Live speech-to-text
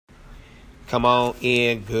Come on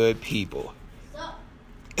in, good people.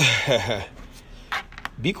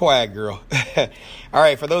 Be quiet, girl. All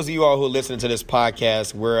right, for those of you all who are listening to this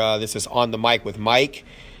podcast, this is On the Mic with Mike.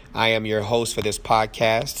 I am your host for this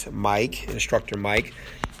podcast, Mike, Instructor Mike.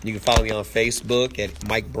 You can follow me on Facebook at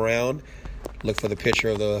Mike Brown. Look for the picture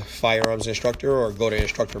of the firearms instructor or go to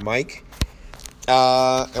Instructor Mike.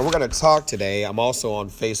 And we're going to talk today. I'm also on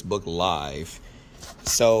Facebook Live.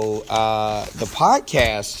 So the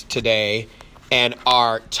podcast today and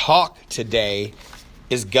our talk today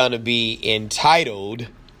is going to be entitled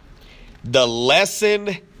The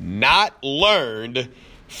Lesson Not Learned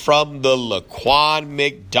from the Laquan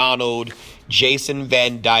McDonald Jason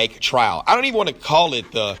van Dyke trial. I don't even want to call it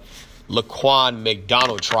the Laquan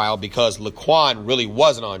McDonald trial because Laquan really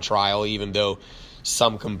wasn't on trial, even though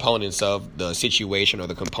some components of the situation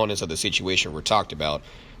were talked about.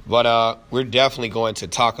 But we're definitely going to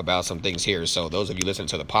talk about some things here. So those of you listening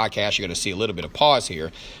to the podcast, you're going to see a little bit of pause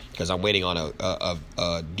here because I'm waiting on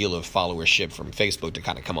a deal of followership from Facebook to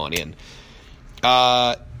kind of come on in.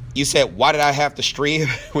 You said, why did I have to stream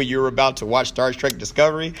when you were about to watch Star Trek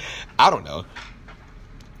Discovery? I don't know.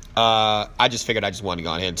 I just figured I just wanted to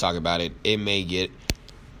go ahead and talk about it. It may get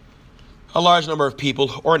a large number of people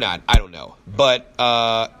or not. I don't know. But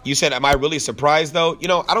you said, am I really surprised, though? You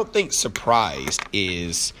know, I don't think surprised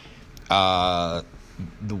is the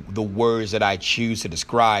words that I choose to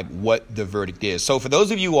describe what the verdict is. So for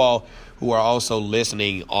those of you all who are also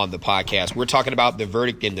listening on the podcast, we're talking about the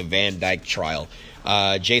verdict in the Van Dyke trial.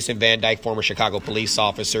 Jason Van Dyke, former Chicago police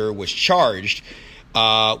officer, was charged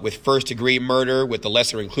with first-degree murder with the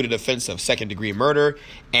lesser-included offense of second-degree murder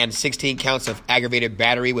and 16 counts of aggravated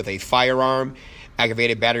battery with a firearm.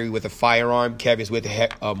 Aggravated battery with a firearm carries with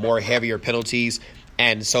more heavier penalties,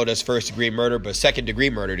 and so does first-degree murder. But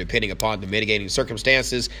second-degree murder, depending upon the mitigating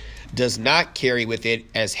circumstances, does not carry with it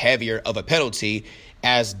as heavier of a penalty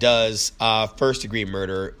as does first-degree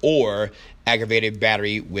murder or aggravated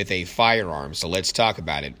battery with a firearm. So let's talk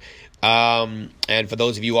about it. And for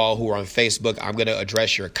those of you all who are on Facebook, I'm going to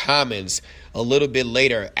address your comments a little bit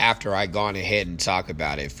later after I gone ahead and talk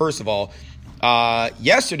about it. First of all,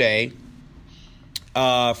 yesterday,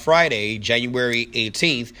 Friday, January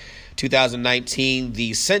 18th, 2019,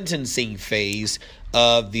 the sentencing phase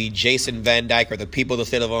of the Jason Van Dyke or the people of the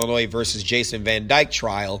state of Illinois versus Jason Van Dyke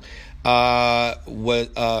trial was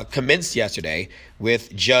commenced yesterday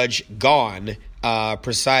with Judge Gahn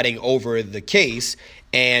presiding over the case.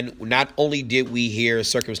 And not only did we hear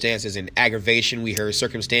circumstances in aggravation, we heard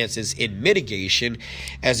circumstances in mitigation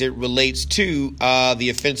as it relates to the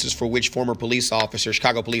offenses for which former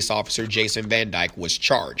Chicago police officer Jason Van Dyke was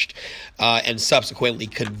charged and subsequently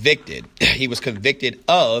convicted. He was convicted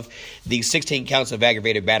of the 16 counts of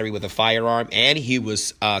aggravated battery with a firearm, and he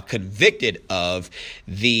was convicted of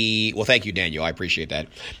thank you, Daniel. I appreciate that.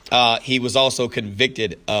 He was also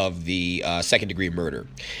convicted of the second-degree murder.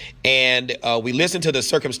 And we listened to the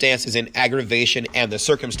circumstances in aggravation and the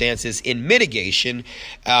circumstances in mitigation.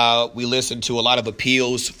 We listened to a lot of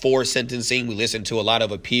appeals for sentencing. We listened to a lot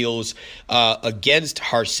of appeals against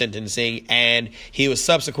harsh sentencing. And he was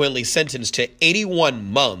subsequently sentenced to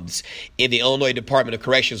 81 months in the Illinois Department of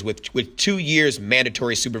Corrections with 2 years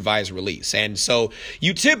mandatory supervised release. And so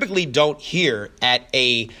you typically don't hear at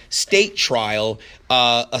a state trial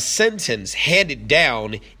a sentence handed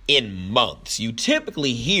down in months. You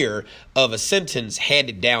typically hear of a sentence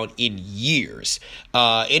handed down in years.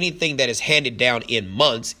 Anything that is handed down in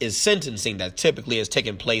months is sentencing that typically has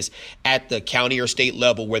taken place at the county or state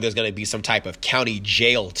level where there's going to be some type of county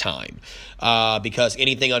jail time. Because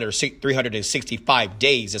anything under 365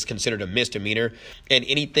 days is considered a misdemeanor, and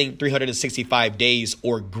anything 365 days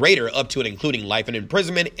or greater up to and including life in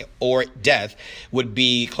imprisonment or death would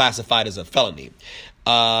be classified as a felony.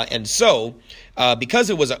 And so because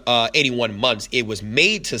it was 81 months, it was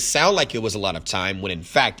made to sound like it was a lot of time when in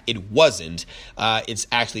fact it wasn't. It's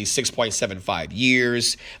actually 6.75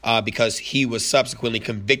 years because he was subsequently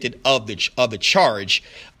convicted of the charge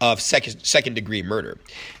of second degree murder.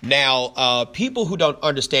 Now, people who don't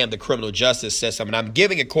understand the criminal justice system, and I'm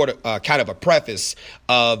giving kind of a preface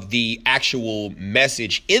of the actual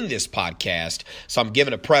message in this podcast. So I'm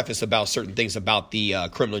giving a preface about certain things about the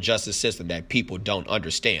criminal justice system that people don't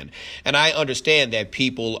understand. And I understand that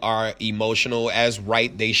people are emotional, as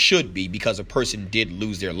right they should be, because a person did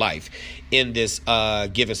lose their life in this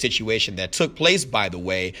given situation that took place, by the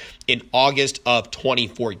way, in August of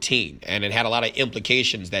 2014. And it had a lot of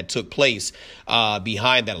implications that took place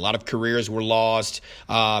behind that. A lot of careers were lost.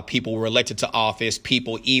 People were elected to office.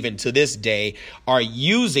 People, even to this day, are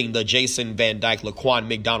using the Jason van Dyke, Laquan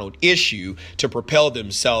McDonald issue to propel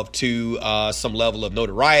themselves to some level of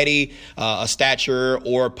notoriety, a stature,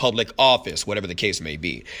 or public office, whatever the case may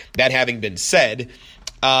be. That having been said,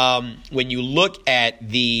 when you look at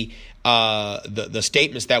the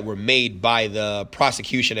statements that were made by the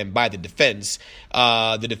prosecution and by the defense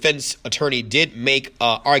attorney did make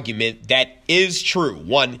an argument that is true.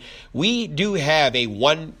 One, we do have a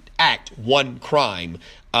one act, one crime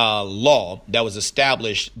law that was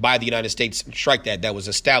established by the United States, strike that was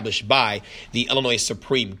established by the Illinois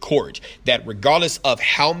Supreme Court, that regardless of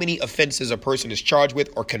how many offenses a person is charged with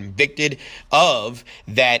or convicted of,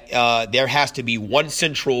 that there has to be one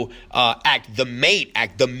central act, the main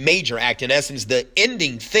act, the major act, in essence, the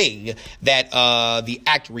ending thing that the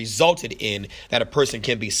act resulted in, that a person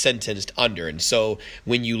can be sentenced under. And so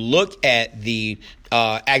when you look at the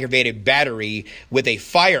aggravated battery with a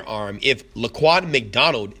firearm, if Laquan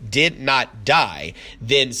McDonald did not die,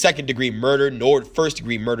 then second degree murder nor first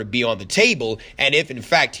degree murder be on the table. And if in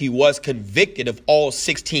fact he was convicted of all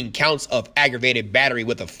 16 counts of aggravated battery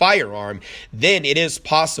with a firearm, then it is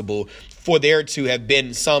possible for there to have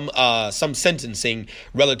been some sentencing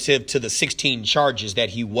relative to the 16 charges that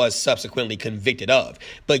he was subsequently convicted of.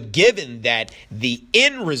 But given that the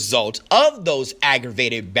end result of those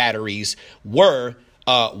aggravated batteries was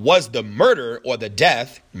the murder or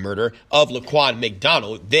the murder of Laquan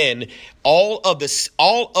McDonald, then all of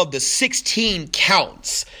the 16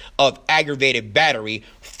 counts of aggravated battery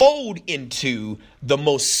fold into the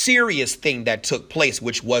most serious thing that took place,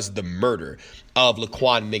 which was the murder of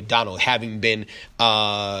Laquan McDonald, having been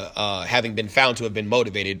found to have been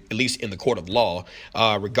motivated, at least in the court of law,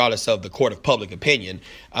 regardless of the court of public opinion,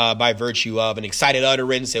 by virtue of an excited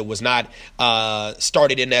utterance. It was not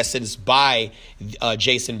started in essence by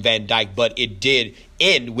Jason van Dyke, but it did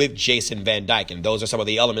end with Jason van Dyke. And those are some of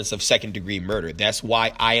the elements of second degree murder. That's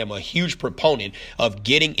why I am a huge proponent of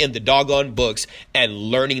getting in the doggone books and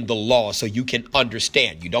learning the law so you can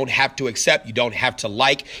understand. You don't have to accept. You don't have to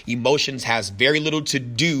like. Emotions has very little to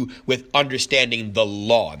do with understanding the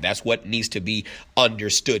law. That's what needs to be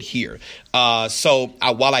understood here. So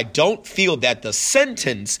while I don't feel that the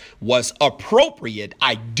sentence was appropriate,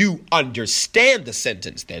 I do understand the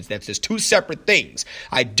sentence. That's just two separate things.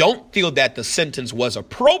 I don't feel that the sentence was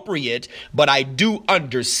appropriate, but I do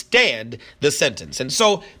understand the sentence. And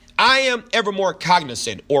so I am ever more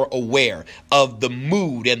cognizant or aware of the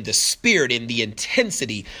mood and the spirit and the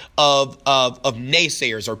intensity of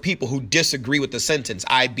naysayers or people who disagree with the sentence,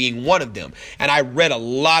 I being one of them. And I read a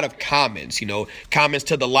lot of comments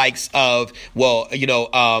to the likes of,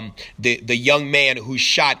 the young man who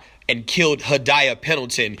shot and killed Hadiah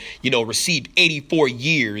Pendleton, received 84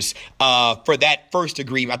 years for that first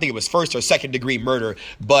degree. I think it was first or second degree murder.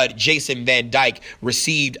 But Jason van Dyke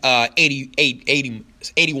received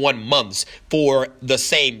 81 months for the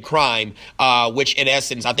same crime, which in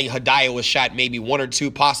essence, I think Hadiah was shot maybe one or two,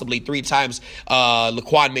 possibly three times.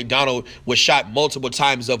 Laquan McDonald was shot multiple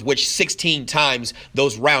times, of which 16 times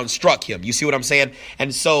those rounds struck him. You see what I'm saying?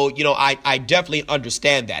 And so, I definitely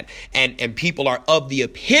understand that. And people are of the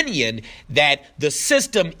opinion that the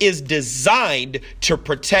system is designed to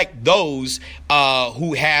protect those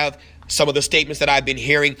who have some of the statements that I've been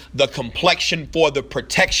hearing, the complexion for the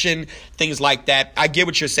protection, things like that. I get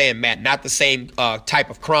what you're saying, Matt. Not the same type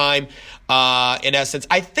of crime. In essence,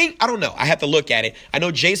 I don't know. I have to look at it. I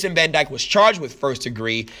know Jason van Dyke was charged with first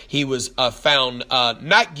degree. He was found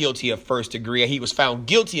not guilty of first degree. He was found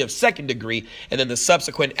guilty of second degree, and then the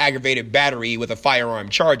subsequent aggravated battery with a firearm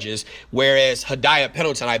charges. Whereas Hadiah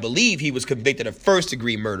Pendleton, I believe he was convicted of first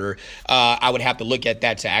degree murder. I would have to look at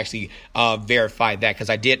that to actually verify that, because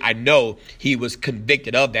I know he was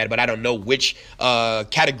convicted of that, but I don't know which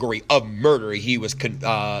category of murder he was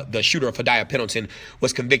the shooter of Hadiah Pendleton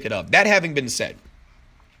was convicted of. That having been said,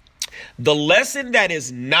 the lesson that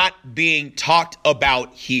is not being talked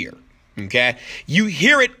about here, okay, you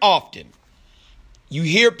hear it often. You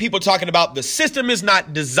hear people talking about the system is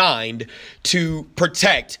not designed to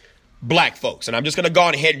protect black folks. And I'm just going to go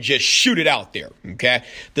on ahead and just shoot it out there. Okay.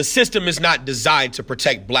 The system is not designed to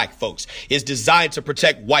protect black folks. It's designed to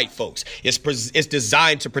protect white folks. It's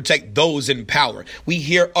designed to protect those in power. We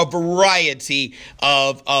hear a variety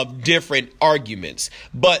of different arguments.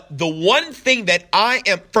 But the one thing that I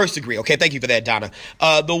am first degree. Okay. Thank you for that, Donna.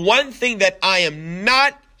 The one thing that I am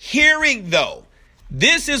not hearing, though,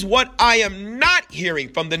 this is what I am not hearing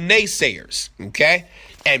from the naysayers. Okay.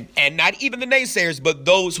 And not even the naysayers, but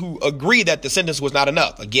those who agree that the sentence was not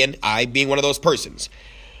enough. Again, I being one of those persons.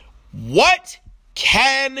 What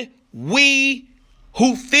can we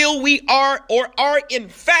who feel we are or are in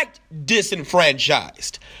fact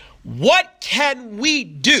disenfranchised, what can we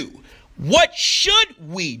do? What should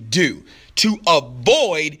we do to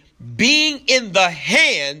avoid being in the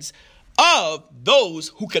hands of those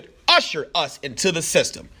who could usher us into the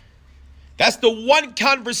system? That's the one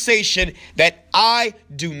conversation that I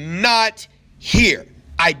do not hear.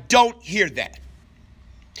 I don't hear that.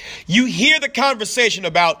 You hear the conversation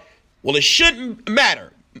about, well, it shouldn't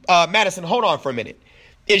matter. Madison, hold on for a minute.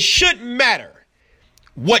 It shouldn't matter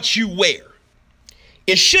what you wear.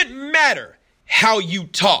 It shouldn't matter how you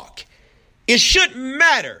talk. It shouldn't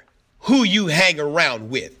matter who you hang around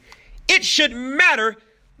with. It shouldn't matter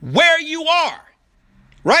where you are,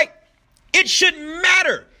 right? It shouldn't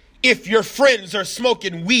matter if your friends are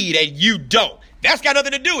smoking weed and you don't. That's got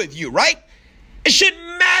nothing to do with you, right? It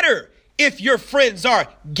shouldn't matter if your friends are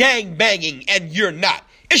gang banging and you're not.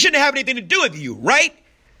 It shouldn't have anything to do with you, right?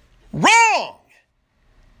 Wrong.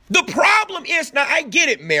 The problem is, now I get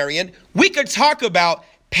it, Marion. We could talk about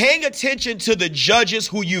paying attention to the judges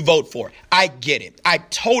who you vote for. I get it. I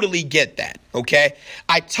totally get that. Okay.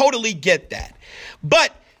 I totally get that.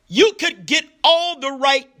 But you could get all the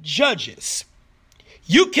right judges.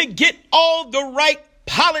 You can get all the right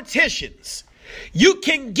politicians. You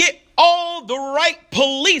can get all the right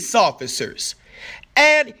police officers.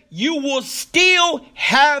 And you will still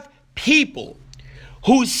have people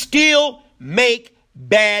who still make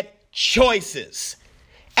bad choices.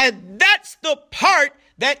 And that's the part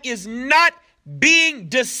that is not being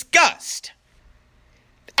discussed.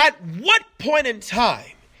 At what point in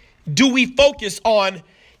time do we focus on,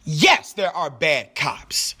 yes, there are bad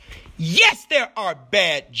cops. Yes, there are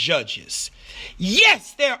bad judges.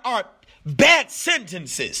 Yes, there are bad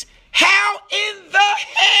sentences. How in the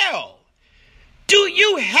hell do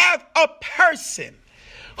you have a person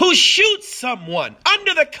who shoots someone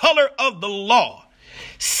under the color of the law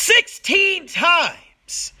 16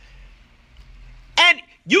 times, and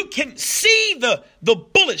you can see the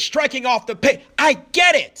bullet striking off the paper? I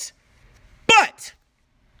get it. But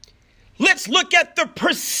let's look at the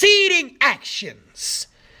preceding actions.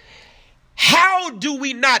 How do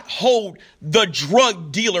we not hold the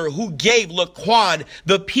drug dealer who gave Laquan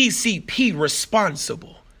the PCP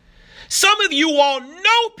responsible? Some of you all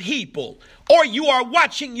know people, or you are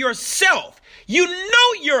watching yourself. You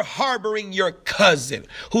know you're harboring your cousin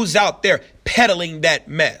who's out there peddling that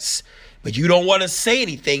mess. But you don't want to say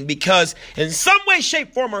anything because in some way,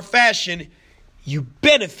 shape, form, or fashion, you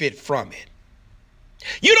benefit from it.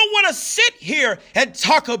 You don't want to sit here and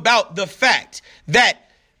talk about the fact that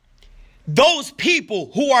those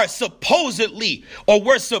people who are supposedly or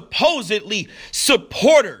were supposedly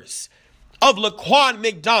supporters of Laquan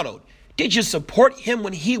McDonald, did you support him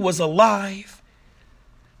when he was alive?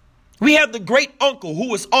 We have the great uncle who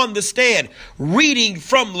was on the stand reading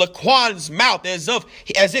from Laquan's mouth as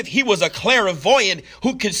if he was a clairvoyant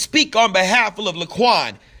who could speak on behalf of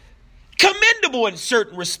Laquan. Commendable in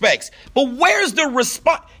certain respects, but where's the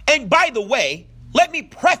response? And by the way, let me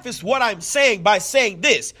preface what I'm saying by saying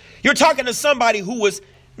this. You're talking to somebody who was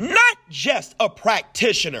not just a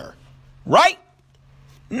practitioner, right?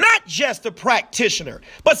 Not just a practitioner,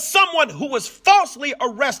 but someone who was falsely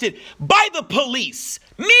arrested by the police,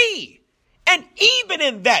 me. And even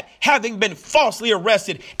in that, having been falsely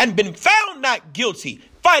arrested and been found not guilty,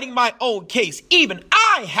 fighting my own case, even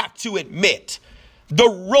I have to admit the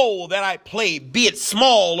role that I played, be it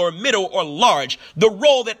small or middle or large, the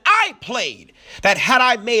role that I played, that had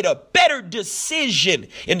I made a better decision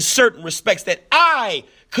in certain respects, that I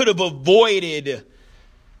could have avoided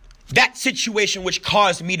that situation which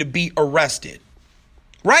caused me to be arrested,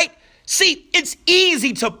 right? See, it's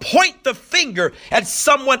easy to point the finger at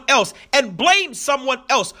someone else and blame someone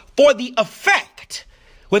else for the effect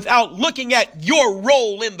without looking at your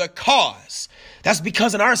role in the cause. That's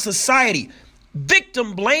because in our society,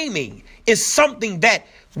 victim blaming is something that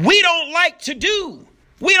we don't like to do.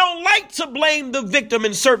 We don't like to blame the victim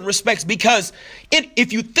in certain respects because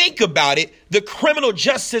if you think about it, the criminal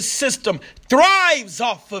justice system thrives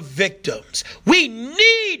off of victims. We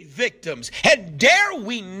need victims, and dare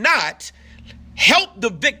we not help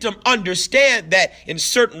the victim understand that in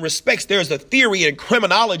certain respects, there's a theory in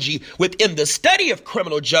criminology within the study of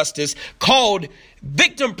criminal justice called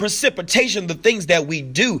victim precipitation, the things that we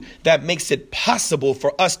do that makes it possible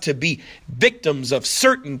for us to be victims of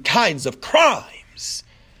certain kinds of crimes.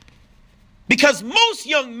 Because most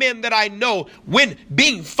young men that I know, when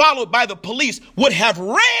being followed by the police, would have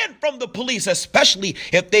ran from the police, especially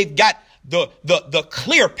if they've got the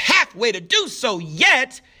clear pathway to do so,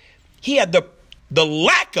 yet he had the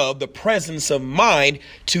lack of the presence of mind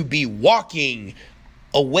to be walking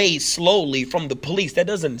away slowly from the police. That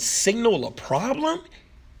doesn't signal a problem.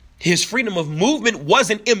 His freedom of movement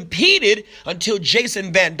wasn't impeded until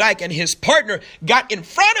Jason van Dyke and his partner got in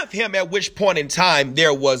front of him, at which point in time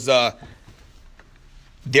there was a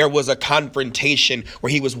confrontation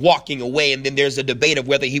where he was walking away, and then there's a debate of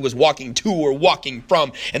whether he was walking to or walking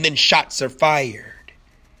from, and then shots are fired.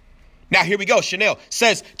 Now, here we go. Chanel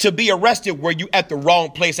says, to be arrested, were you at the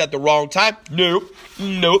wrong place at the wrong time? Nope,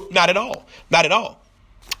 not at all. Not at all.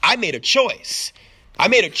 I made a choice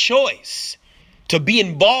to be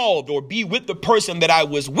involved or be with the person that I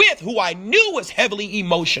was with, who I knew was heavily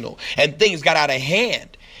emotional, and things got out of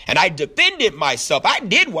hand. And I defended myself. I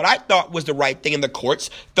did what I thought was the right thing, and the courts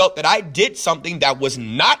felt that I did something that was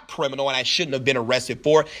not criminal and I shouldn't have been arrested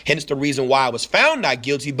for. Hence the reason why I was found not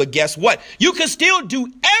guilty. But guess what? You can still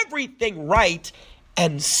do everything right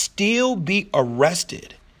and still be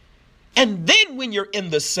arrested. And then when you're in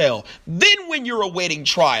the cell, then when you're awaiting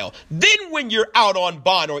trial, then when you're out on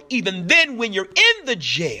bond, or even then when you're in the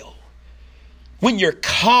jail, when you're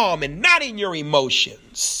calm and not in your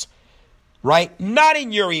emotions, right? Not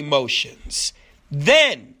in your emotions.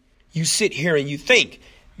 Then you sit here and you think,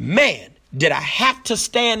 man, did I have to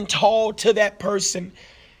stand tall to that person?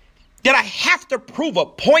 Did I have to prove a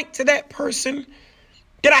point to that person?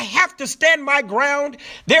 Did I have to stand my ground?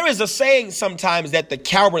 There is a saying sometimes that the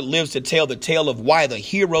coward lives to tell the tale of why the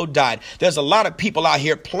hero died. There's a lot of people out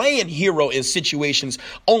here playing hero in situations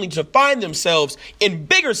only to find themselves in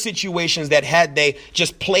bigger situations that had they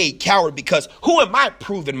just played coward, because who am I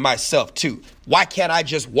proving myself to? Why can't I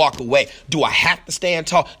just walk away? Do I have to stand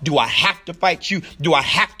tall? Do I have to fight you? Do I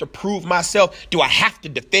have to prove myself? Do I have to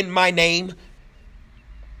defend my name?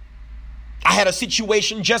 I had a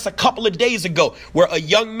situation just a couple of days ago where a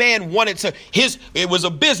young man wanted to, it was a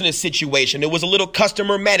business situation. It was a little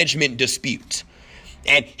customer management dispute.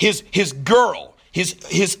 And his girl,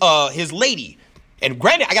 his lady, and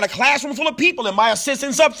granted, I got a classroom full of people and my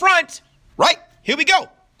assistants up front, right? Here we go.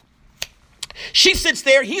 She sits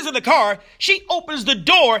there, he's in the car. She opens the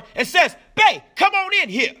door and says, "Babe, come on in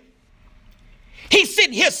here." He's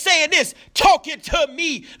sitting here saying this, talking to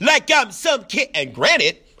me like I'm some kid. And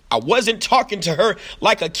granted, I wasn't talking to her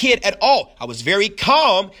like a kid at all. I was very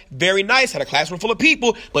calm, very nice, had a classroom full of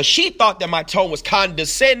people, but she thought that my tone was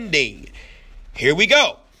condescending. Here we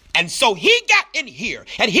go. And so he got in here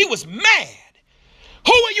and he was mad.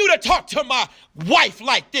 Who are you to talk to my wife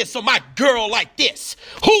like this or my girl like this?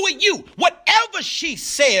 Who are you? Whatever she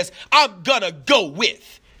says, I'm gonna go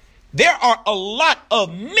with. There are a lot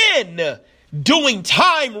of men doing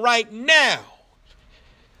time right now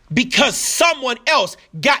because someone else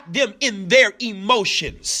got them in their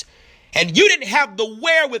emotions. And you didn't have the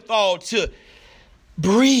wherewithal to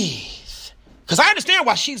breathe. Because I understand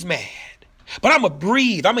why she's mad. But I'm going to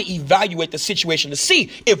breathe. I'm going to evaluate the situation to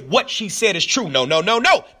see if what she said is true. No.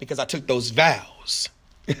 Because I took those vows.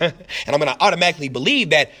 And I'm going to automatically believe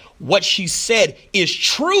that what she said is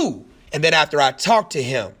true. And then after I talked to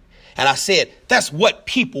him, and I said, that's what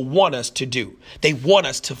people want us to do. They want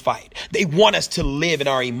us to fight. They want us to live in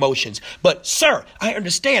our emotions. But sir, I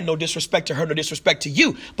understand, no disrespect to her, no disrespect to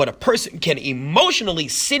you, but a person can emotionally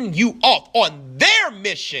send you off on their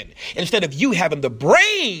mission instead of you having the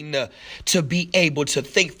brain to be able to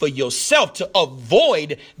think for yourself, to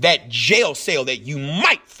avoid that jail cell that you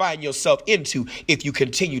might find yourself into if you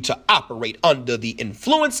continue to operate under the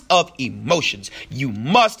influence of emotions. You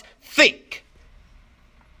must think.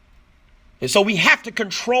 And so we have to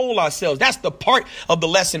control ourselves. That's the part of the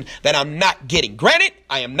lesson that I'm not getting. Granted,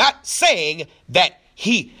 I am not saying that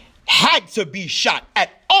he had to be shot at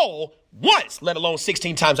all once, let alone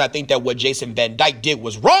 16 times. I think that what Jason van Dyke did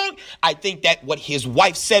was wrong. I think that what his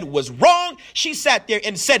wife said was wrong. She sat there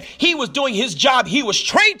and said he was doing his job he was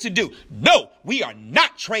trained to do. No, we are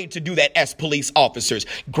not trained to do that as police officers.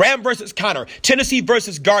 Graham versus Connor, Tennessee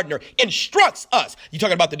versus Gardner instructs us. You're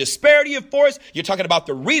talking about the disparity of force. You're talking about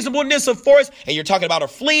the reasonableness of force. And you're talking about a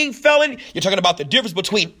fleeing felon. You're talking about the difference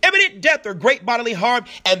between imminent death or great bodily harm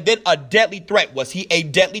and then a deadly threat. Was he a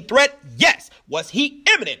deadly threat? Yes. Was he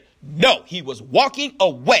imminent? No, he was walking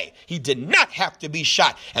away. He did not have to be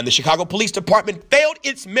shot. And the Chicago Police Department failed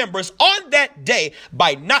its members on that day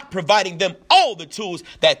by not providing them all the tools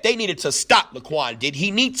that they needed to stop Laquan. Did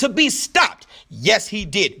he need to be stopped? Yes, he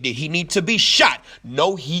did. Did he need to be shot?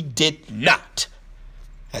 No, he did not.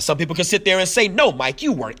 And some people can sit there and say, no, Mike,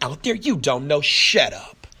 you weren't out there. You don't know. Shut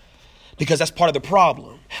up. Because that's part of the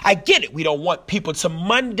problem. I get it. We don't want people to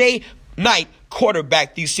Monday night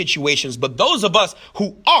quarterback these situations. But those of us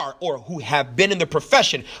who are or who have been in the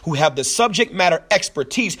profession, who have the subject matter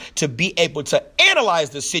expertise to be able to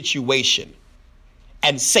analyze the situation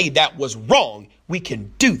and say that was wrong, we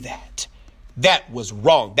can do that. That was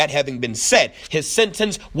wrong. That having been said, his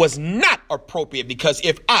sentence was not appropriate, because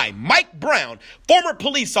if I, Mike Brown, former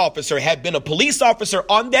police officer, had been a police officer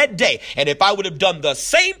on that day, and if I would have done the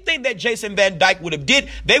same thing that Jason Van Dyke would have did,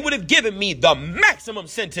 they would have given me the maximum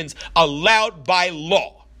sentence allowed by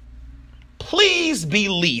law. Please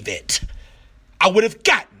believe it. I would have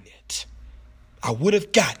gotten it. I would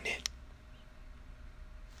have gotten it.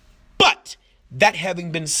 But that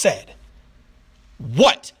having been said,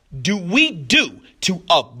 what do we do to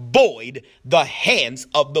avoid the hands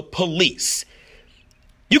of the police?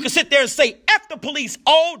 You can sit there and say, F the police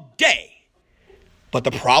all day. But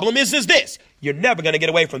the problem is this, you're never going to get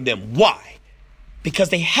away from them. Why? Because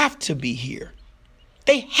they have to be here.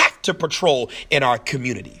 They have to patrol in our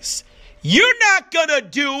communities. You're not going to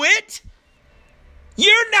do it.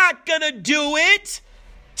 You're not going to do it.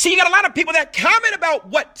 See, you got a lot of people that comment about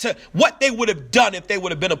what they would have done if they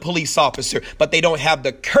would have been a police officer, but they don't have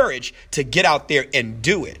the courage to get out there and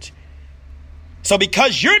do it. So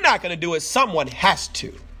because you're not going to do it, someone has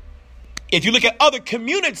to. If you look at other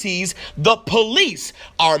communities, the police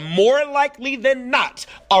are more likely than not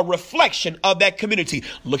a reflection of that community.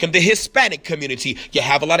 Look in the Hispanic community. You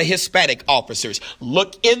have a lot of Hispanic officers.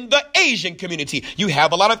 Look in the Asian community. You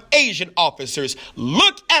have a lot of Asian officers.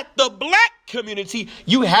 Look at the black community.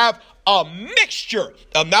 You have a mixture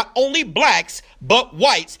of not only blacks, but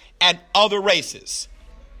whites and other races.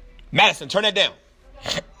 Madison, turn that down.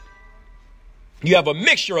 You have a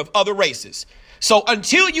mixture of other races. So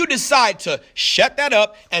until you decide to shut that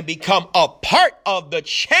up and become a part of the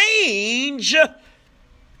change,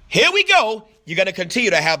 here we go. You're going to continue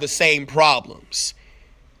to have the same problems.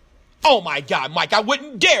 Oh my God, Mike, I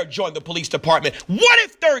wouldn't dare join the police department. What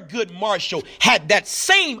if Thurgood Marshall had that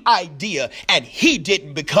same idea and he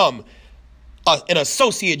didn't become an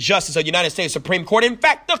associate justice of the United States Supreme Court? In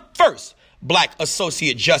fact, the first black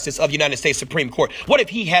associate justice of the United States Supreme Court. What if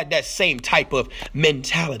he had that same type of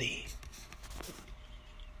mentality?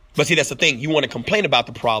 But see, that's the thing. You want to complain about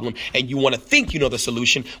the problem and you want to think you know the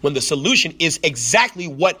solution when the solution is exactly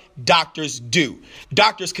what doctors do.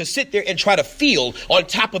 Doctors could sit there and try to feel on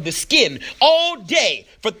top of the skin all day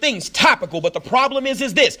for things topical. But the problem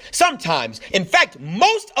is this. Sometimes, in fact,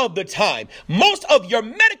 most of the time, most of your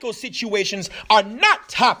medical situations are not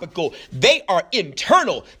topical. They are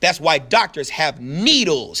internal. That's why doctors have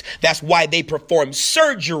needles. That's why they perform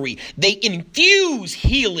surgery. They infuse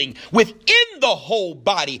healing within the whole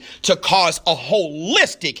body to cause a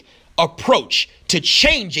holistic approach to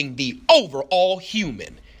changing the overall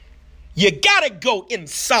human. You gotta go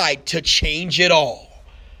inside to change it all.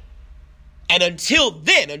 And until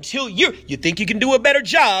then, until you think you can do a better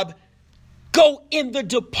job, go in the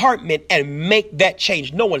department and make that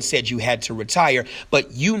change. No one said you had to retire,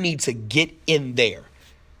 but you need to get in there.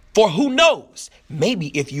 For who knows, maybe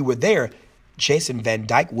if you were there, Jason Van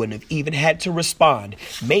Dyke wouldn't have even had to respond.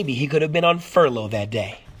 Maybe he could have been on furlough that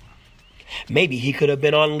day. Maybe he could have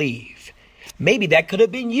been on leave. Maybe that could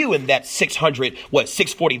have been you in that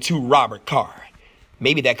 642 Robert car.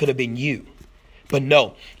 Maybe that could have been you. But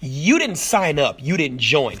no, you didn't sign up. You didn't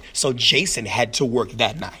join. So Jason had to work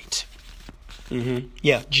that night.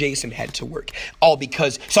 Yeah, Jason had to work. All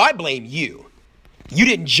because, so I blame you. You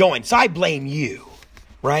didn't join, so I blame you,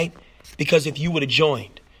 right? Because if you would have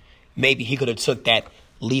joined, maybe he could have took that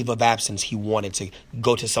leave of absence he wanted to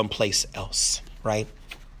go to someplace else, right?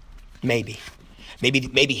 Maybe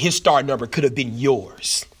his star number could have been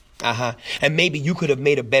yours. And maybe you could have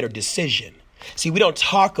made a better decision. See, we don't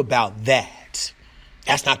talk about that.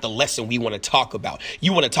 That's not the lesson we want to talk about.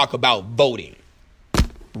 You want to talk about voting.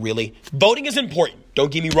 Really? Voting is important.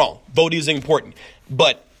 Don't get me wrong. Voting is important.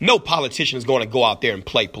 But no politician is going to go out there and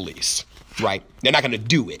play police, right? They're not going to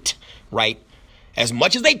do it, right? As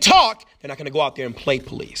much as they talk, they're not going to go out there and play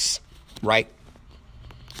police, right?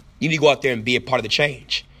 You need to go out there and be a part of the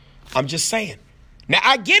change. I'm just saying. Now,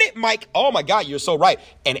 I get it, Mike. Oh, my God, you're so right.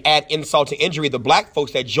 And add insult to injury, the black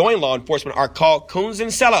folks that join law enforcement are called coons and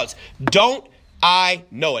sellouts. Don't I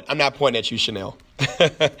know it? I'm not pointing at you, Chanel.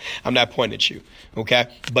 I'm not pointing at you, okay?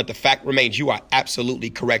 But the fact remains, you are absolutely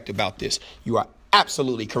correct about this. You are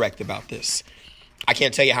absolutely correct about this. I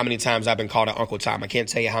can't tell you how many times I've been called an Uncle Tom. I can't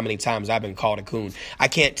tell you how many times I've been called a coon. I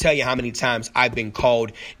can't tell you how many times I've been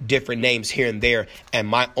called different names here and there. And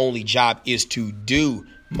my only job is to do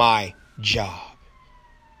my job.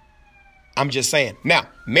 I'm just saying. Now,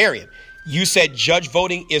 Marion, You said judge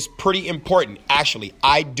voting is pretty important. Actually,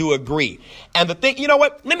 I do agree. And the thing, you know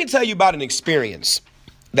what? Let me tell you about an experience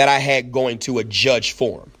that I had going to a judge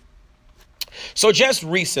forum. So just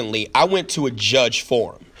recently, I went to a judge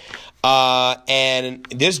forum. And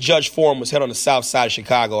this judge forum was held on the south side of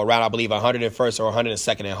Chicago around, I believe, 101st or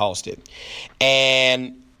 102nd and Halsted.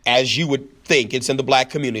 And as you would think, it's in the black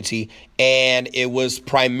community, and it was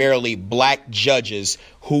primarily black judges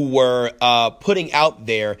who were putting out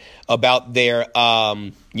there about their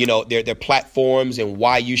platforms and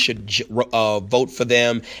why you should vote for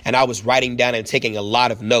them. And I was writing down and taking a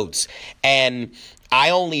lot of notes. And I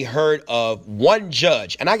only heard of one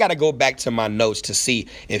judge, and I got to go back to my notes to see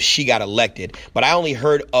if she got elected. But I only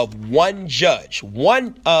heard of one judge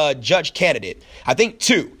candidate, I think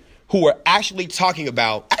two, who were actually talking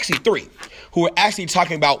about, actually three, who were actually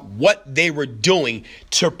talking about what they were doing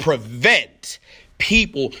to prevent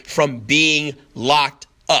people from being locked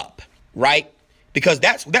up, right? Because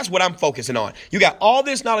that's what I'm focusing on. You got all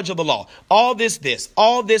this knowledge of the law, all this,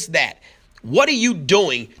 all this, that. What are you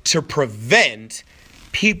doing to prevent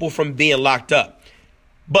people from being locked up?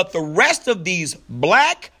 But the rest of these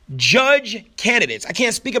black judge candidates, I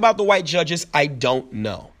can't speak about the white judges. I don't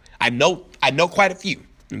know. I know quite a few.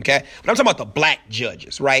 OK, but I'm talking about the black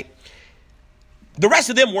judges, right? The rest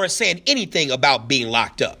of them weren't saying anything about being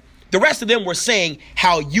locked up. The rest of them were saying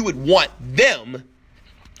how you would want them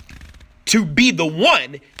to be the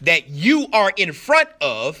one that you are in front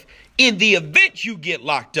of in the event you get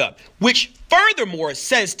locked up, which furthermore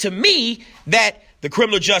says to me that the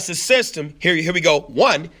criminal justice system, here we go,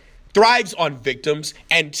 one, thrives on victims,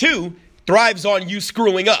 and two, thrives on you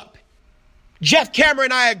screwing up. Jeff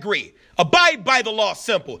Cameron, I agree. Abide by the law,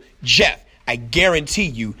 simple. Jeff, I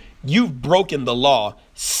guarantee you've broken the law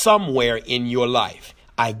somewhere in your life.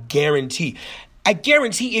 I guarantee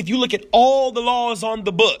if you look at all the laws on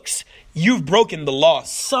the books, you've broken the law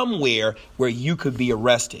somewhere where you could be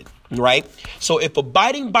arrested, right? So if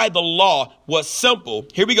abiding by the law was simple,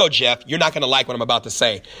 here we go, Jeff, you're not going to like what I'm about to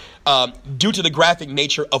say. Due to the graphic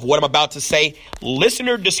nature of what I'm about to say,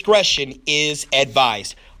 listener discretion is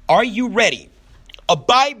advised. Are you ready?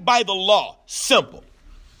 Abide by the law. Simple.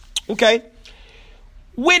 Okay.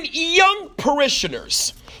 When young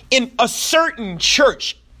parishioners in a certain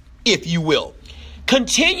church, if you will,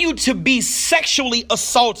 continue to be sexually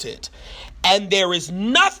assaulted, and there is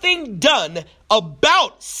nothing done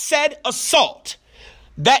about said assault,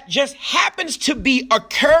 that just happens to be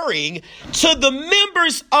occurring to the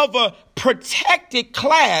members of a protected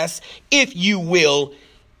class, if you will,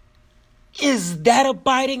 is that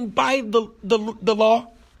abiding by the law?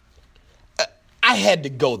 I had to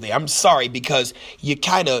go there. I'm sorry, because you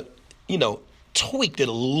kind of, tweaked it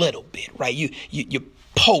a little bit, right? You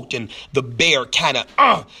poked and the bear kind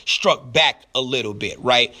of struck back a little bit,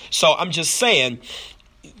 right? So I'm just saying,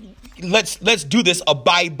 let's do this,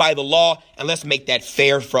 abide by the law, and let's make that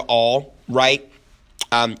fair for all, right?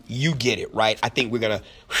 You get it, right? I think we're going to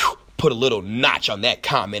put a little notch on that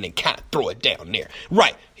comment and kind of throw it down there.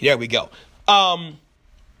 Right. There we go. I'm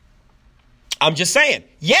just saying,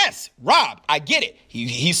 yes, Rob, I get it.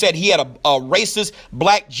 He said he had a racist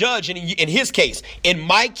black judge in his case. In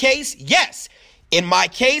my case, yes. In my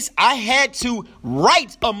case, I had to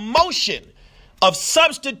write a motion of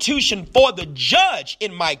substitution for the judge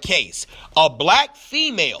in my case, a black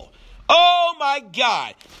female. Oh, my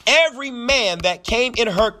God. Every man that came in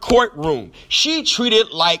her courtroom, she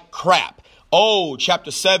treated like crap. Oh,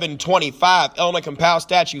 Chapter 725, Illinois Compiled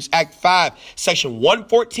Statutes, Act 5, Section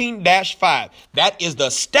 114-5. That is the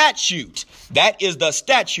statute. That is the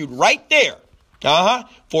statute right there.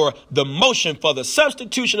 For the motion for the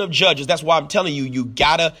substitution of judges. That's why I'm telling you, you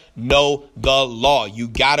gotta know the law. You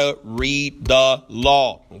gotta read the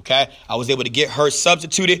law. Okay. I was able to get her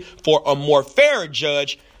substituted for a more fair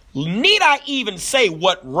judge. Need I even say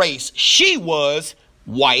what race she was?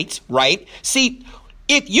 White, right? See,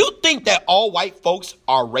 if you think that all white folks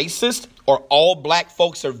are racist or all black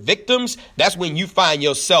folks are victims, that's when you find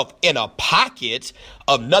yourself in a pocket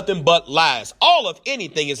of nothing but lies. All of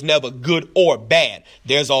anything is never good or bad.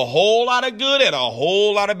 There's a whole lot of good and a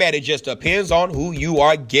whole lot of bad. It just depends on who you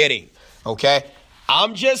are getting. Okay.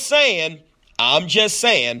 I'm just saying,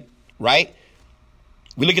 right?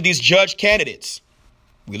 We look at these judge candidates.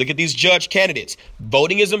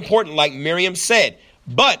 Voting is important, like Miriam said,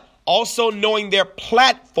 but also knowing their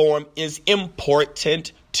platform is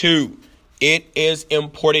important too. It is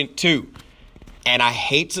important too. And I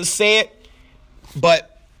hate to say it,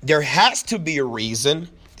 but there has to be a reason.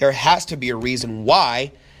 There has to be a reason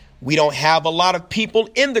why we don't have a lot of people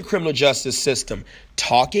in the criminal justice system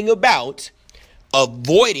talking about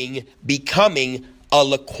avoiding becoming a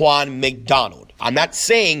Laquan McDonald. I'm not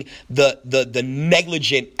saying the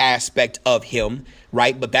negligent aspect of him,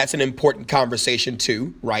 right? But that's an important conversation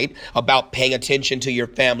too, right? About paying attention to your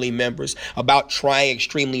family members, about trying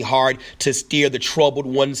extremely hard to steer the troubled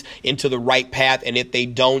ones into the right path. And if they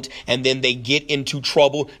don't, and then they get into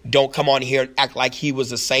trouble, don't come on here and act like he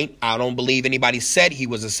was a saint. I don't believe anybody said he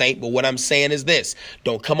was a saint, but what I'm saying is this: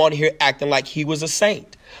 don't come on here acting like he was a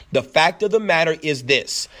saint. The fact of the matter is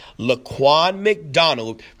this: Laquan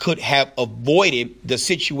McDonald could have avoided the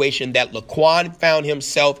situation that Laquan found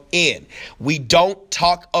himself in. We don't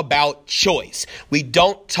talk about choice. We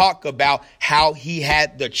don't talk about how he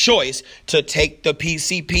had the choice to take the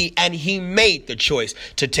PCP and he made the choice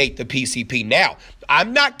to take the PCP. Now,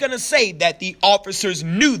 I'm not going to say that the officers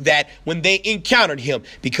knew that when they encountered him,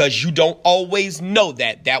 because you don't always know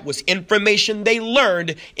that. That was information they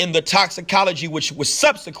learned in the toxicology, which was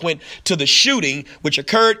subsequent to the shooting, which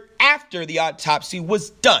occurred after the autopsy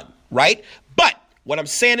was done, right? But what I'm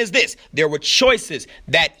saying is this: there were choices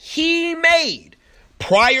that he made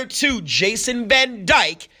prior to Jason van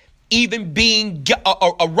Dyke even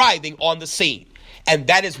arriving on the scene. And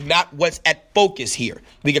that is not what's at focus here.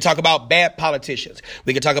 We can talk about bad politicians.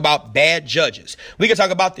 We can talk about bad judges. We can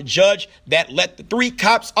talk about the judge that let the 3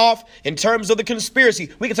 cops off in terms of the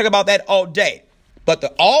conspiracy. We can talk about that all day. But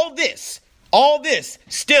all this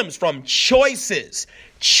stems from choices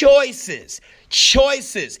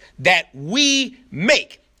that we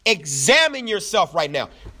make. Examine yourself right now.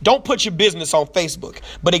 Don't put your business on Facebook,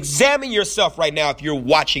 but examine yourself right now if you're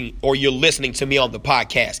watching or you're listening to me on the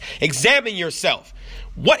podcast. Examine yourself.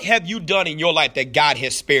 What have you done in your life that God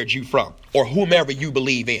has spared you from, or whomever you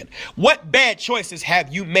believe in? What bad choices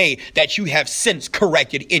have you made that you have since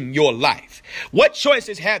corrected in your life? What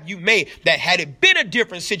choices have you made that had it been a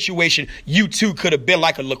different situation, you too could have been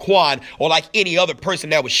like a Laquan or like any other person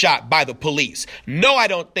that was shot by the police? No, I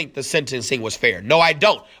don't think the sentencing was fair. No, I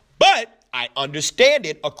don't. But I understand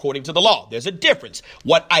it according to the law. There's a difference.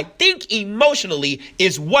 What I think emotionally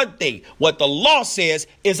is one thing. What the law says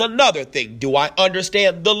is another thing. Do I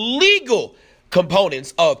understand the legal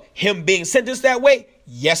components of him being sentenced that way?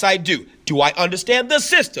 Yes, I do. Do I understand the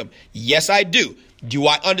system? Yes, I do. Do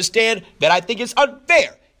I understand that I think it's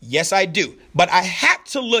unfair? Yes, I do. But I have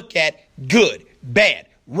to look at good, bad,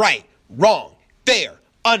 right, wrong, fair,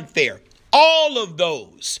 unfair. All of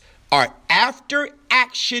those are after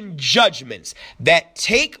action judgments that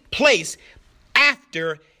take place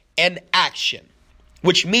after an action,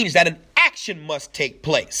 which means that an action must take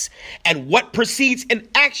place. And what precedes an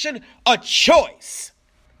action? A choice.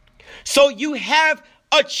 So you have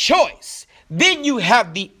a choice. Then you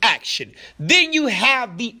have the action. Then you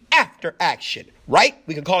have the after action, right?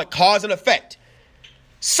 We can call it cause and effect.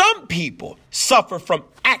 Some people suffer from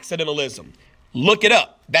accidentalism. Look it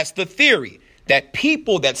up. That's the theory.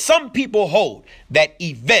 That some people hold that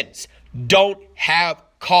events don't have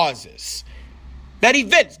causes. That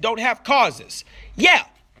events don't have causes. Yeah,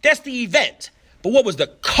 that's the event. But what was the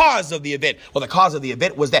cause of the event? Well, the cause of the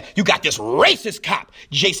event was that you got this racist cop,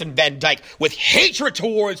 Jason van Dyke, with hatred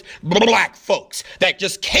towards black folks that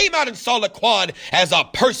just came out and saw Laquan as a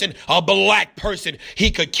person, a black person he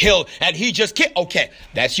could kill, and he just killed. Okay,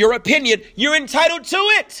 that's your opinion. You're entitled to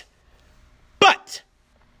it. But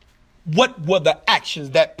what were the actions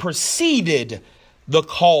that preceded the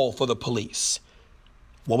call for the police?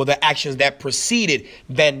 What were the actions that preceded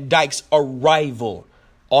Van Dyke's arrival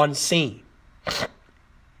on scene?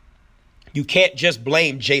 You can't just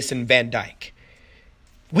blame Jason van Dyke.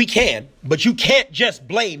 We can, but you can't just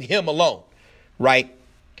blame him alone, right?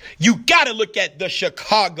 You got to look at the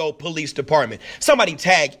Chicago Police Department. Somebody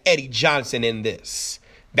tag Eddie Johnson in this.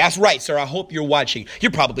 That's right, sir. I hope you're watching.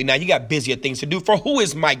 You're probably not. You got busier things to do. For who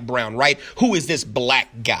is Mike Brown, right? Who is this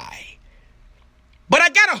black guy? But I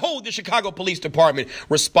got to hold the Chicago Police Department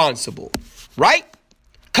responsible, right?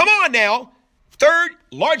 Come on now. 3rd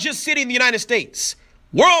largest city in the United States.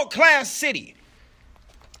 World-class city.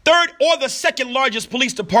 3rd or the 2nd largest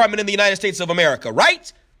police department in the United States of America,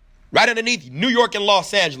 right? Right underneath New York and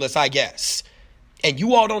Los Angeles, I guess. And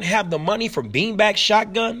you all don't have the money for beanbag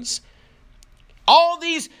shotguns? All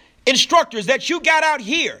these instructors that you got out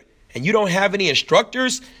here, and you don't have any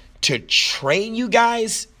instructors to train you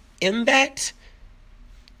guys in that?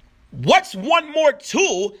 What's one more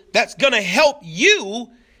tool that's going to help you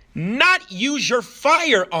not use your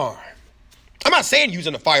firearm? I'm not saying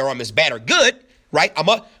using a firearm is bad or good, right? I'm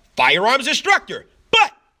a firearms instructor.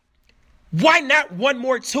 But why not one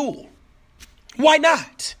more tool? Why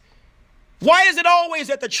not? Why is it always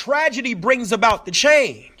that the tragedy brings about the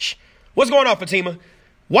change? What's going on, Fatima?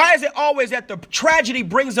 Why is it always that the tragedy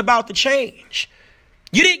brings about the change?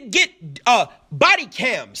 You didn't get body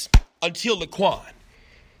cams until Laquan.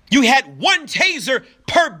 You had one taser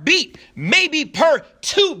per beat, maybe per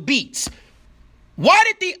 2 beats. Why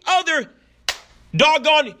did the other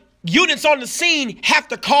doggone units on the scene have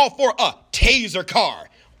to call for a taser car?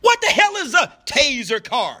 What the hell is a taser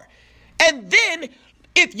car? And then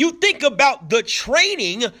if you think about the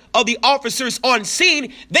training of the officers on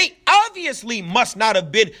scene, they obviously must not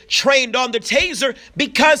have been trained on the taser,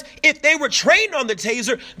 because if they were trained on the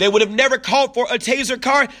taser, they would have never called for a taser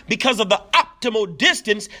car, because of the optimal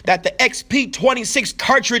distance that the XP26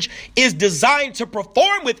 cartridge is designed to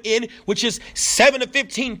perform within, which is 7 to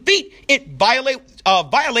 15 feet. It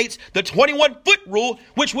violates the 21-foot rule,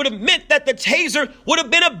 which would have meant that the taser would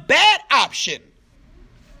have been a bad option.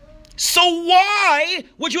 So why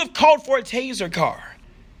would you have called for a taser car?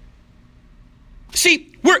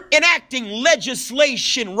 See, we're enacting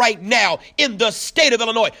legislation right now in the state of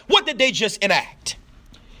Illinois. What did they just enact?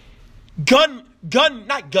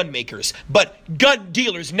 Not gun makers, but gun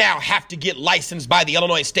dealers now have to get licensed by the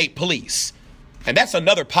Illinois State Police. And that's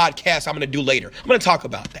another podcast I'm going to do later. I'm going to talk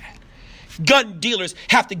about that. Gun dealers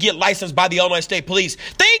have to get licensed by the Illinois State Police.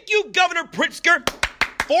 Thank you, Governor Pritzker.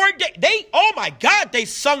 4 days, oh my God, they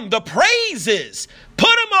sung the praises.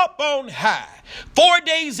 Put them up on high. 4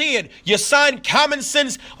 days in, you signed common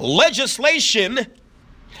sense legislation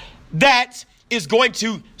that is going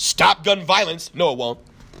to stop gun violence. No, it won't,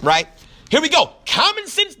 right? Here we go. Common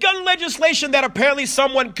sense gun legislation that apparently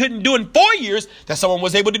someone couldn't do in 4 years, that someone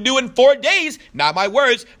was able to do in 4 days. Not my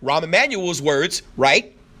words, Rahm Emanuel's words,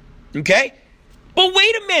 right? Okay? But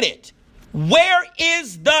wait a minute. Where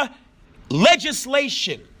is the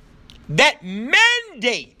legislation that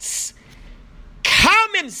mandates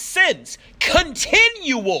common sense,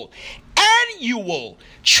 continual, annual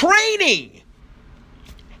training?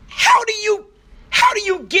 How do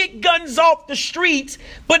you get guns off the streets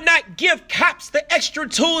but not give cops the extra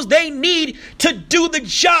tools they need to do the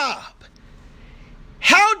job?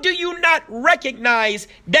 How do you not recognize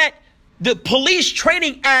that the Police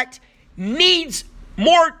Training Act needs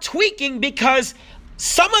more tweaking, because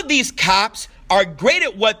some of these cops are great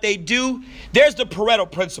at what they do? There's the Pareto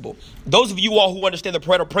principle. Those of you all who understand the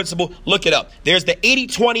Pareto principle, look it up. There's the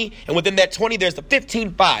 80-20, and within that 20, there's the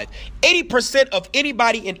 15-5. 80% of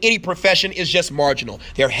anybody in any profession is just marginal.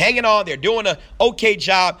 They're hanging on. They're doing an okay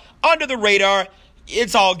job under the radar.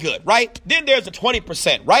 It's all good, right? Then there's the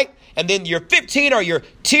 20%, right? And then your 15 are your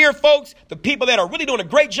tier folks, the people that are really doing a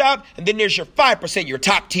great job. And then there's your 5%, your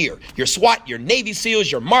top tier, your SWAT, your Navy SEALs,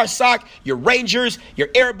 your MARSOC, your Rangers, your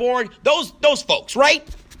Airborne, those folks, right?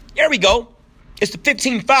 There we go. It's the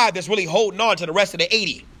 15-5 that's really holding on to the rest of the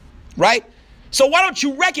 80, right? So why don't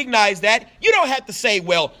you recognize that? You don't have to say,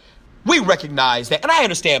 well, we recognize that. And I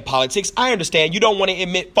understand politics. I understand you don't want to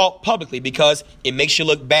admit fault publicly because it makes you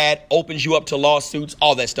look bad, opens you up to lawsuits,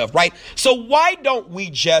 all that stuff, right? So why don't we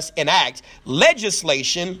just enact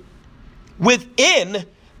legislation within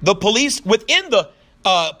the Police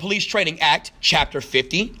Training Act, Chapter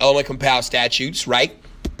 50, Illinois Compiled Statutes, right?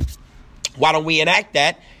 Why don't we enact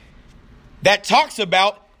that? That talks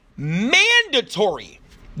about mandatory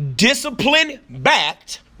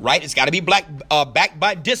discipline-backed, right? It's got to be backed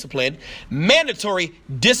by discipline, mandatory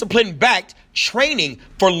discipline-backed training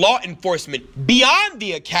for law enforcement beyond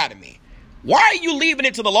the academy. Why are you leaving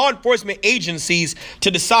it to the law enforcement agencies to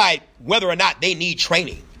decide whether or not they need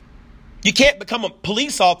training? You can't become a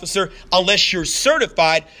police officer unless you're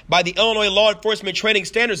certified by the Illinois Law Enforcement Training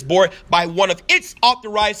Standards Board by one of its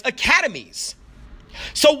authorized academies.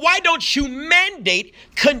 So why don't you mandate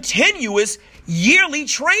continuous yearly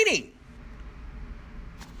training?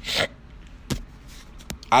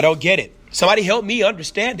 I don't get it. Somebody help me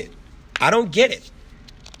understand it. I don't get it.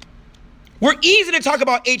 We're easy to talk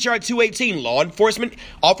about HR 218, Law Enforcement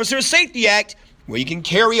Officer Safety Act, where you can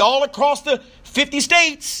carry all across the 50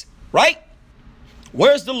 states, right?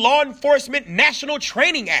 Where's the Law Enforcement National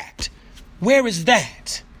Training Act? Where is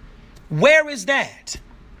that? Where is that?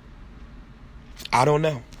 I don't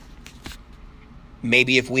know.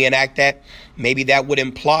 Maybe if we enact that, maybe that would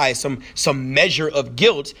imply some measure of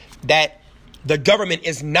guilt that the government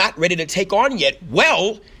is not ready to take on yet.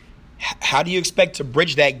 Well, how do you expect to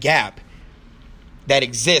bridge that gap that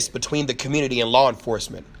exists between the community and law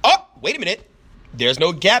enforcement? Oh, wait a minute. There's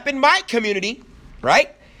no gap in my community,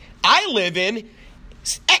 right? I live in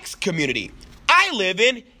X community. I live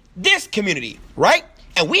in this community, right?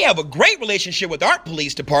 And we have a great relationship with our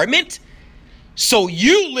police department. So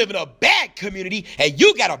you live in a bad community and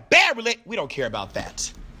you got a bad relationship. We don't care about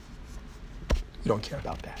that. We don't care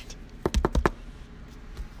about that.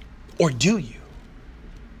 Or do you?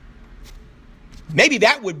 Maybe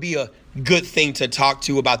that would be a good thing to talk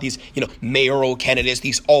to about these, mayoral candidates,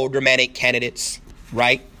 these aldermanic candidates,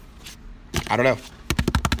 right? I don't know.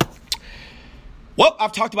 Well,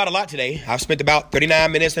 I've talked about a lot today. I've spent about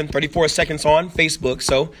 39 minutes and 34 seconds on Facebook.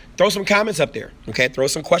 So throw some comments up there. Okay. Throw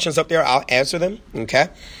some questions up there. I'll answer them. Okay.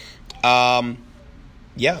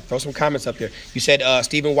 Throw some comments up there. You said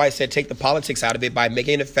Stephen White said take the politics out of it by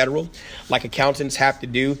making it federal, like accountants have to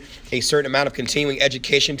do a certain amount of continuing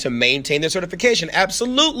education to maintain their certification.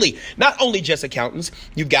 Absolutely. Not only just accountants.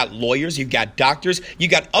 You've got lawyers, you've got doctors,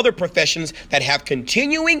 you've got other professions that have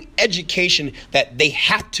continuing education that they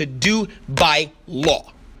have to do by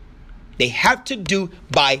law. They have to do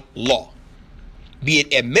by law. Be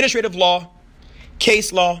it administrative law,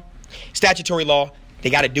 case law, statutory law, they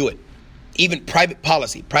got to do it. Even private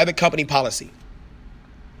policy, private company policy.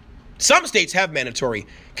 Some states have mandatory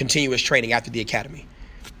continuous training after the academy.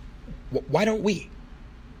 Why don't we?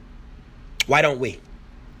 Why don't we?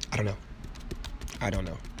 I don't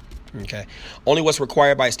know. Okay. Only what's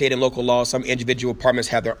required by state and local law. Some individual departments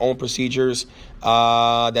have their own procedures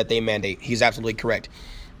that they mandate. He's absolutely correct.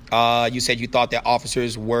 You said you thought that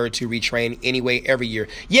officers were to retrain anyway every year.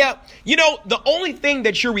 Yeah. The only thing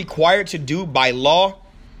that you're required to do by law,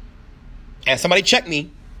 and somebody check me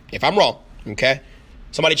if I'm wrong, okay?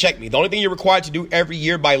 Somebody check me. The only thing you're required to do every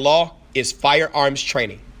year by law is firearms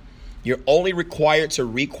training. You're only required to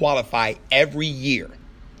requalify every year.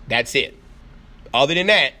 That's it. Other than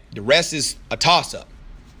that, the rest is a toss-up,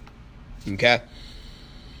 okay?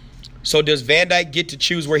 So does Van Dyke get to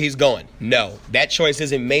choose where he's going? No. That choice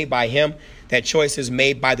isn't made by him. That choice is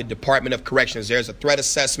made by the Department of Corrections. There's a threat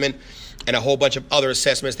assessment and a whole bunch of other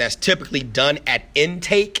assessments that's typically done at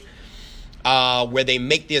intake, where they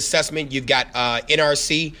make the assessment. You've got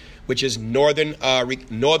NRC, which is Northern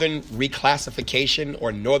Reclassification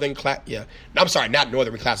or Northern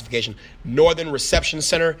Reclassification, Northern Reception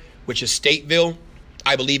Center, which is Stateville.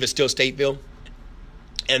 I believe it's still Stateville.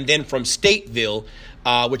 And then from Stateville,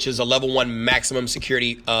 which is a level 1 maximum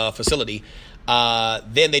security facility,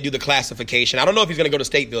 then they do the classification. I don't know if he's going to go to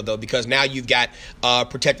Stateville, though, because now you've got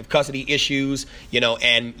protective custody issues,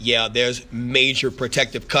 and there's major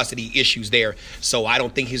protective custody issues there. So I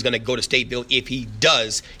don't think he's going to go to Stateville. If he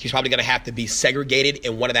does, he's probably going to have to be segregated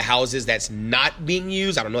in one of the houses that's not being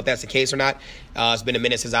used. I don't know if that's the case or not. It's been a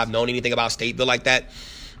minute since I've known anything about Stateville like that.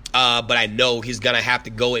 But I know he's going to have to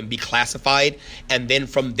go and be classified. And then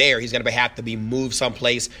from there, he's going to have to be moved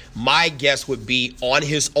someplace. My guess would be on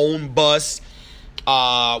his own bus,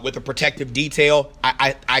 with a protective detail.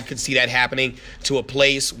 I could see that happening to a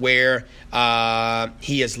place where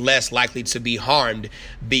he is less likely to be harmed,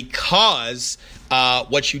 because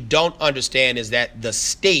what you don't understand is that the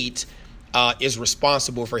state is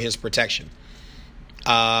responsible for his protection.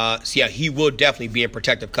 He will definitely be in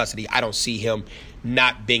protective custody. I don't see him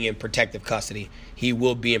not being in protective custody. He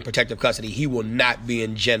will be in protective custody. He will not be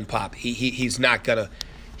in Gen Pop. He's not gonna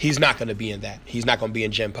be in that. He's not gonna be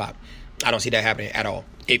in Gen Pop. I don't see that happening at all.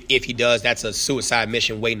 If he does, that's a suicide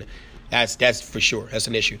mission waiting. That's for sure. That's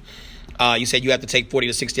an issue. You said you have to take 40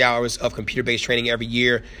 to 60 hours of computer-based training every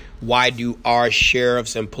year. Why do our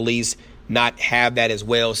sheriffs and police not have that as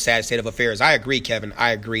well? Sad state of affairs. I agree, Kevin.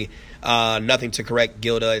 I agree. Nothing to correct,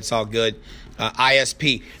 Gilda. It's all good.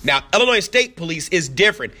 ISP. Now, Illinois State Police is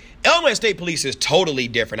different. Illinois State Police is totally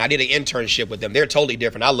different. I did an internship with them. They're totally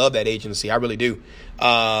different. I love that agency. I really do.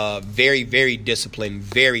 Very, very disciplined.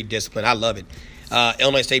 Very disciplined. I love it.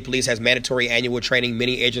 Illinois State Police has mandatory annual training.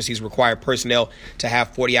 Many agencies require personnel to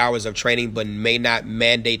have 40 hours of training, but may not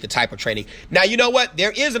mandate the type of training. Now, you know what?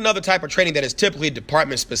 There is another type of training that is typically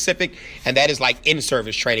department specific, and that is like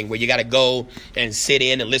in-service training, where you got to go and sit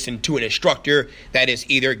in and listen to an instructor that is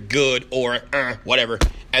either good or whatever.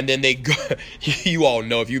 And then they go, you all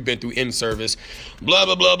know if you've been through in-service, blah,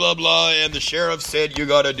 blah, blah, blah, blah, and the sheriff said you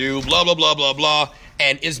got to do blah, blah, blah, blah, blah.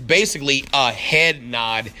 And it's basically a head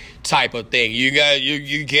nod type of thing. You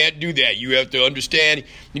can't do that. You have to understand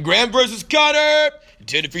Graham versus Connor,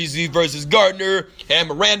 Tennessee versus Gardner, and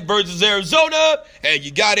Moran versus Arizona. And you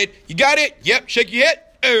got it. You got it. Yep. Shake your head.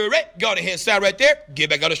 All right. Go on the hand side right there. Get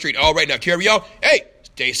back on the street. All right. Now carry on. Hey,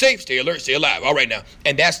 stay safe. Stay alert. Stay alive. All right now.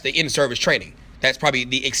 And that's the in-service training. That's probably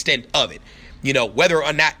the extent of it. Whether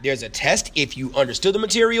or not there's a test, if you understood the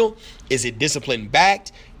material, is it discipline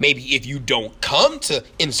backed? Maybe if you don't come to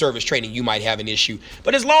in-service training, you might have an issue.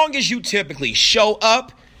 But as long as you typically show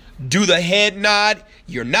up, do the head nod,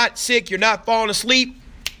 you're not sick, you're not falling asleep,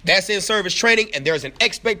 That's in-service training, and there's an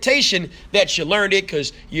expectation that you learned it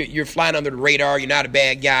because you're flying under the radar. You're not a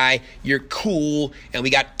bad guy. You're cool, and we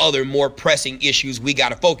got other more pressing issues we got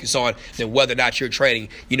to focus on than whether or not you're training.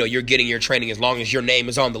 You're getting your training as long as your name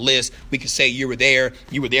is on the list. We can say you were there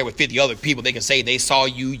with 50 other people. They can say they saw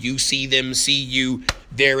you, you see them, see you.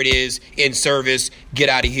 There it is, in service. Get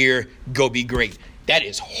out of here. Go be great. That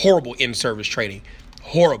is horrible in-service training.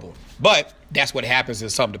 Horrible. But that's what happens in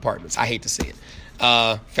some departments. I hate to see it.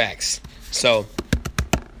 Facts. So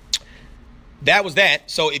that was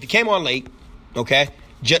that. So if you came on late, okay,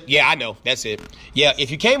 yeah, I know. That's it. Yeah,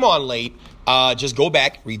 if you came on late, just go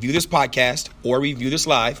back, review this podcast or review this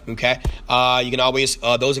live, okay? You can always,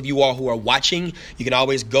 those of you all who are watching, you can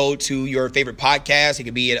always go to your favorite podcast. It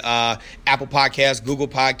could be at Apple Podcasts, Google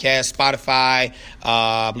Podcasts, Spotify,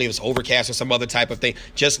 I believe it's Overcast or some other type of thing.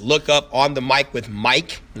 Just look up On the Mic with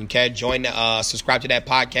Mike, okay? Subscribe to that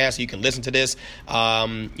podcast so you can listen to this.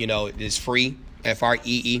 It's free.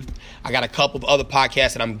 FREE. I got a couple of other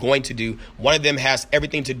podcasts that I'm going to do. One of them has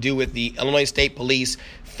everything to do with the Illinois State Police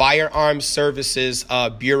Firearms Services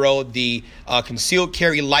Bureau, the concealed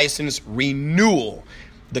carry license renewal.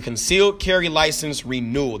 The concealed carry license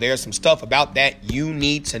renewal. There's some stuff about that you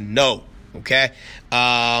need to know. Okay.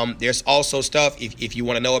 There's also stuff if you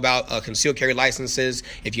want to know about concealed carry licenses.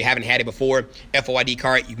 If you haven't had it before, FOID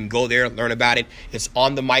card, you can go there, learn about it. It's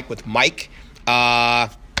On the Mic with Mike. And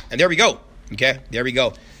there we go. Okay, there we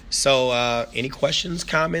go. So any questions,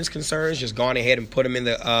 comments, concerns, just go on ahead and put them in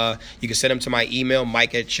the, you can send them to my email,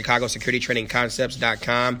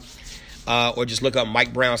 mike@chicagosecuritytrainingconcepts.com, or just look up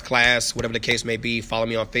Mike Brown's class, whatever the case may be. Follow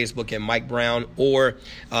me on Facebook at Mike Brown or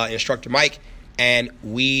Instructor Mike, and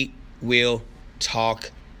we will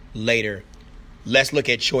talk later. Let's look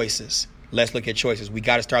at choices. We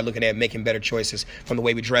got to start looking at making better choices from the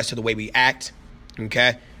way we dress to the way we act,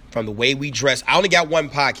 okay? From the way we dress. I only got one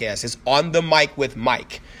podcast. It's On the Mic with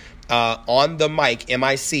Mike. On the Mic,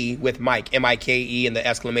 M-I-C with Mike, M-I-K-E and the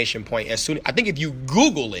exclamation point. I think if you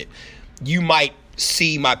Google it, you might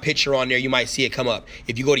see my picture on there. You might see it come up.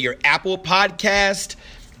 If you go to your Apple podcast,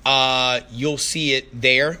 you'll see it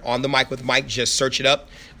there. On the Mic with Mike. Just search it up.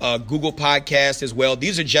 Google Podcast as well.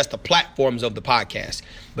 These are just the platforms of the podcast.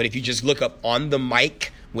 But if you just look up On the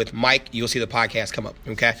Mic with Mike, you'll see the podcast come up,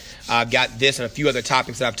 okay? I've got this and a few other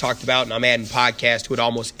topics that I've talked about, and I'm adding podcasts to it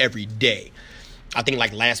almost every day. I think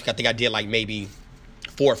like last week, I did like maybe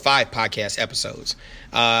 4 or 5 podcast episodes.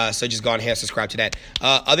 So just go ahead and subscribe to that.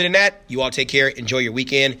 Other than that, you all take care. Enjoy your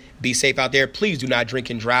weekend. Be safe out there. Please do not drink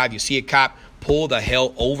and drive. You see a cop, pull the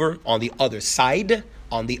hell over on the other side. Get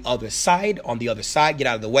out of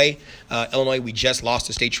the way. Illinois, we just lost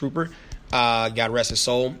a state trooper. God rest his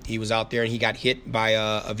soul. He was out there and he got hit by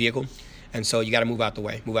a vehicle. And so you got to move out the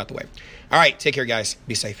way. All right. Take care, guys.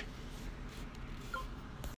 Be safe.